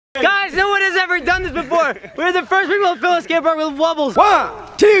done this before. We're the first people to fill a skate park with wobbles.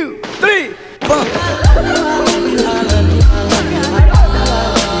 1, 2, 3, 4.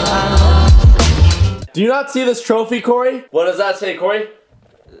 Do you not see this trophy, Corey? What does that say, Corey?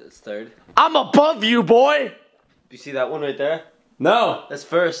 It's third. I'm above you, boy. You see that one right there? No. That's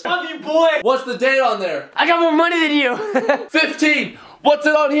first. Above you, boy. What's the date on there? I got more money than you. 15. What's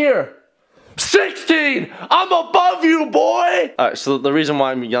it on here? 16! I'm above you, boy! Alright, so the reason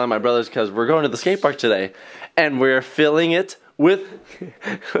why I'm yelling at my brother is because we're going to the skate park today, and we're filling it with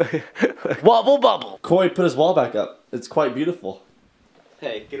Wubble Bubble. Corey put his wall back up. It's quite beautiful.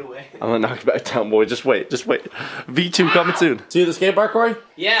 Hey, get away. I'm gonna knock you back down, boy. Just wait, just wait. V2 coming soon. See you at the skate park, Corey?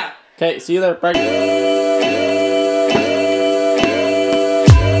 Yeah. Okay, see you there. Bye.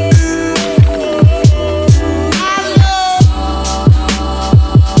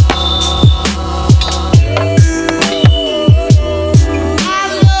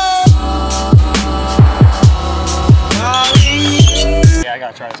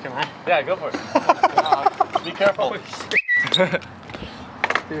 Yeah, go for it. Be careful.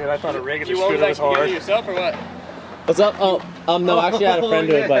 Dude, I thought a regular scooter was hard. You yourself or what? What's up? Oh, no, actually I had a friend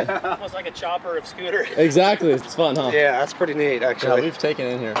do it, but... Almost like a chopper of scooter. Exactly, it's fun, huh? Yeah, that's pretty neat, actually. Yeah, we've taken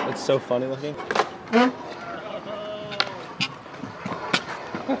it in here. It's so funny looking.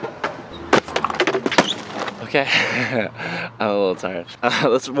 Okay, I'm a little tired.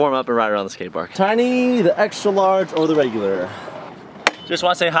 Let's warm up and ride around the skate park. Tiny, the extra large, or the regular? Just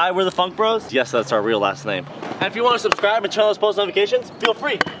want to say hi, we're the Funk Bros. Yes, that's our real last name. And if you want to subscribe and turn on those post notifications, feel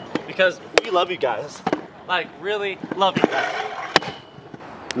free. Because we love you guys. Like, really love you guys.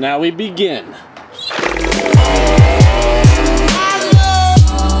 Now we begin.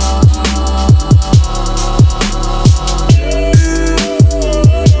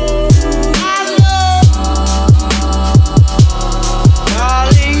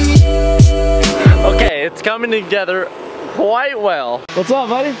 Okay, it's coming together quite well. What's up,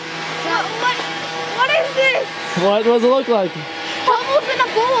 buddy? What is this? What does it look like? Bubbles in a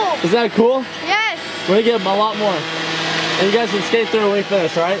pool. Is that cool? Yes. We're gonna get a lot more. And you guys can skate through when we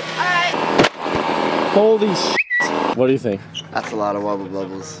finish, right? Alright. Holy shit. What do you think? That's a lot of wobble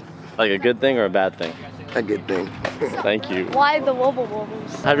bubbles. Like a good thing or a bad thing? A good thing. Thank you. Why the wobble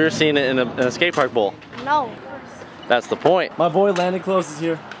wobbles? Have you ever seen it in a skate park bowl? No. That's the point. My boy Landon Close is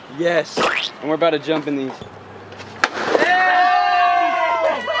here. Yes. And we're about to jump in these.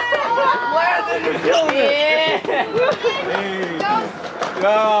 Landon, you're killing it! Hey.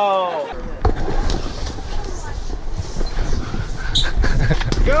 Go!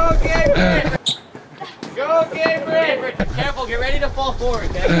 Go, Gabriel! Go, Gabriel! Careful, get ready to fall forward,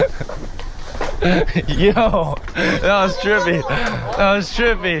 okay? Yo, that was trippy. That was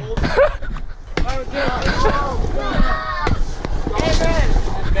trippy.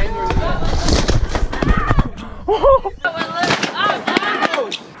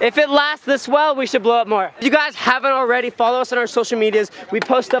 If it lasts this well, we should blow up more. If you guys haven't already, follow us on our social medias. We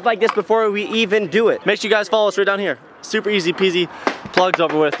post stuff like this before we even do it. Make sure you guys follow us right down here. Super easy peasy. Plugs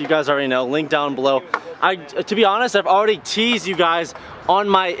over with. You guys already know. Link down below. To be honest, I've already teased you guys on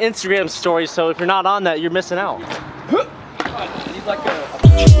my Instagram story, so if you're not on that, you're missing out.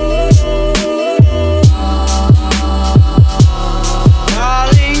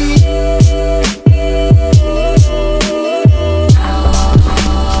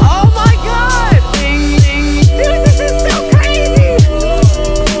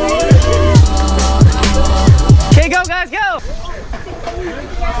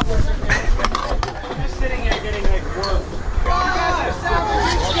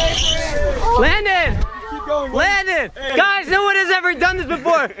 Landon! Hey. Guys, no one has ever done this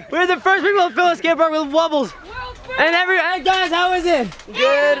before. We're the first people to fill a skate park with wobbles. And hey guys, how is it?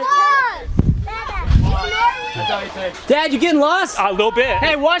 Good. Dad, you getting lost? A little bit.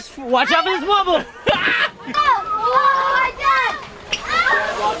 Hey, watch out for this wobble. Oh my God!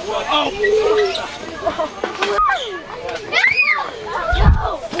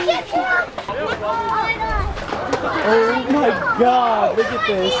 Oh my God, look at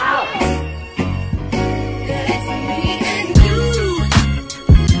this.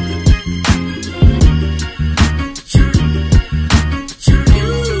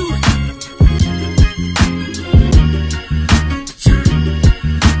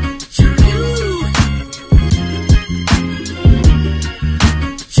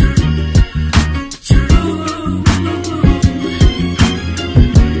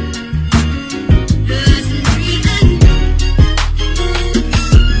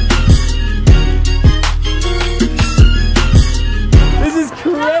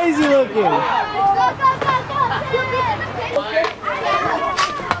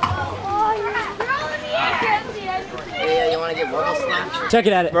 Check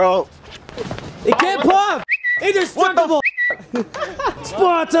it at it. Bro. It can't pop! Indestructible!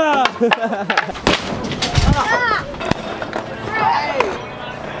 Sparta!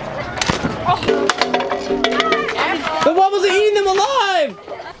 The wobbles are eating them alive!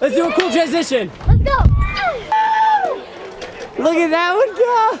 Let's do a cool transition. Let's go. Look at that one go!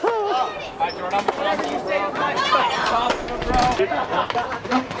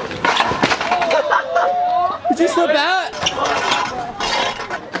 Did you slip out?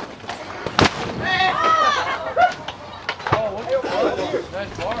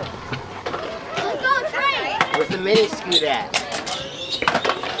 Let's go, Trey. Where's the mini scoot at?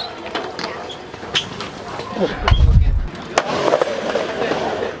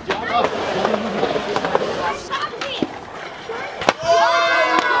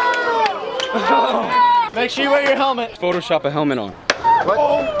 Make sure you wear your helmet. Photoshop a helmet on.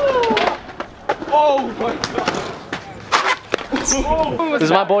 What? This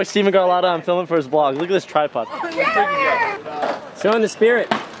is my boy Steven Garlotta. I'm filming for his vlog. Look at this tripod. Showing the spirit.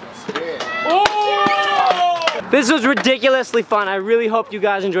 This was ridiculously fun. I really hope you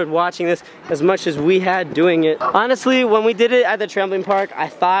guys enjoyed watching this as much as we had doing it. Honestly, when we did it at the trampoline park, I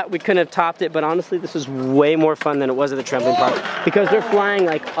thought we couldn't have topped it, but honestly, this was way more fun than it was at the trampoline park because they're flying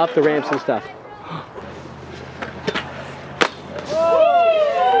like up the ramps and stuff.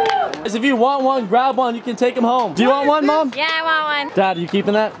 If you want one, grab one. You can take them home. Do you want one, Mom? Yeah, I want one. Dad, are you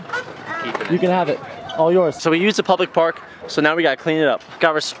keeping that? You can have it. All yours. So we used a public park, so now we gotta clean it up.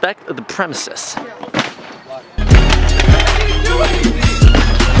 Gotta respect the premises.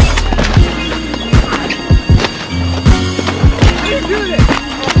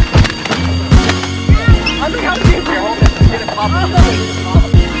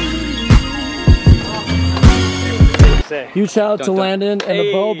 Huge shout out to Landon and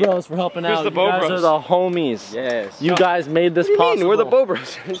the Bo Bros for helping out. the You Bo guys Bros? are the homies. Yes. You guys made this possible. We're the Bo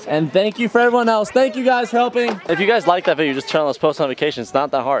Bros. And thank you for everyone else. Thank you guys for helping. If you guys like that video, just turn on those post notifications. It's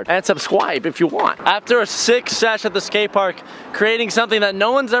not that hard. And subscribe if you want. After a sick sesh at the skate park, creating something that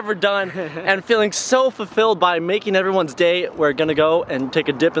no one's ever done, and feeling so fulfilled by making everyone's day, we're gonna go and take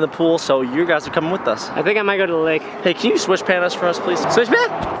a dip in the pool, so you guys are coming with us. I think I might go to the lake. Hey, can you switch pan us for us, please? Switch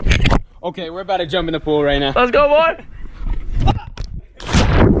pan? Okay, we're about to jump in the pool right now. Let's go, boy.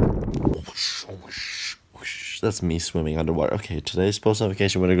 That's me swimming underwater. Okay, today's post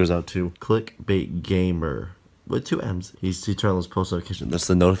notification winner goes out to Clickbait Gamer with 2 M's. He turned on his post notification. That's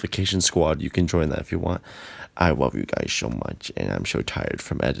the notification squad. You can join that if you want. I love you guys so much, and I'm so tired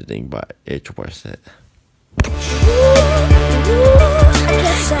from editing, but it's worth it. I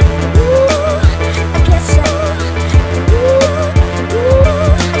guess I